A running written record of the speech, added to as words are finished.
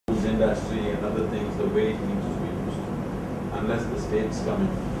industry and other things, the way it needs to be used, unless the states come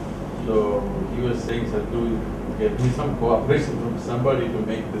in. So he was saying, Sadhguru, get me some cooperation from somebody to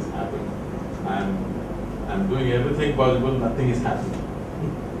make this happen. I'm doing everything possible, nothing is happening.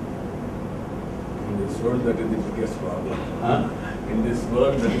 In this world, that is the biggest problem. Huh? In this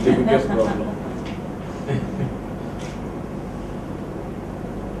world, that is the biggest problem.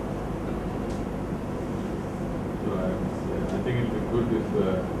 So I think it would be good if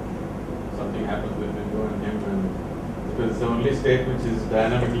something happens between you and him, and because it's the only state which is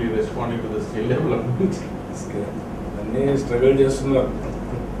dynamically responding to the skill development. అన్నీ struggle చేస్తున్నారు.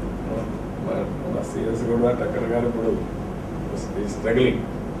 మన serious కూడా టక్కర్ గారు ఇప్పుడు struggling.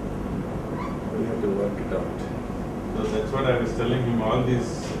 We have to work it out. So that's what I was telling him, all these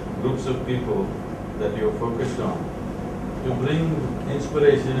groups of people that you're focused on, to bring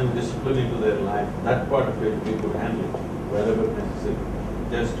inspiration and discipline into their life, that part of it we could handle it wherever necessary.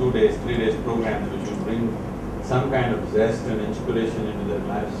 Just 2 days, 3 days programs which will bring some kind of zest and inspiration into their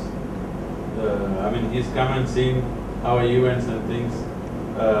lives. I mean, he's come and seen our events and things,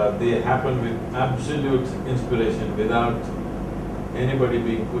 they happen with absolute inspiration, without anybody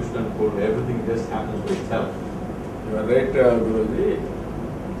being pushed and pulled. Everything just happens by itself. You are right, Guruji.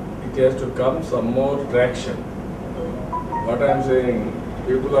 It has to come some more traction. What I am saying,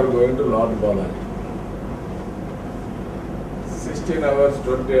 people are going to Lord Balaji. 16 hours,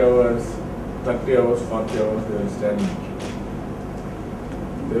 20 hours, 30 hours, 40 hours, they will stand.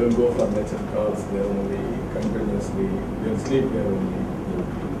 They will go for nature calls, they will be continuously, they will sleep there only.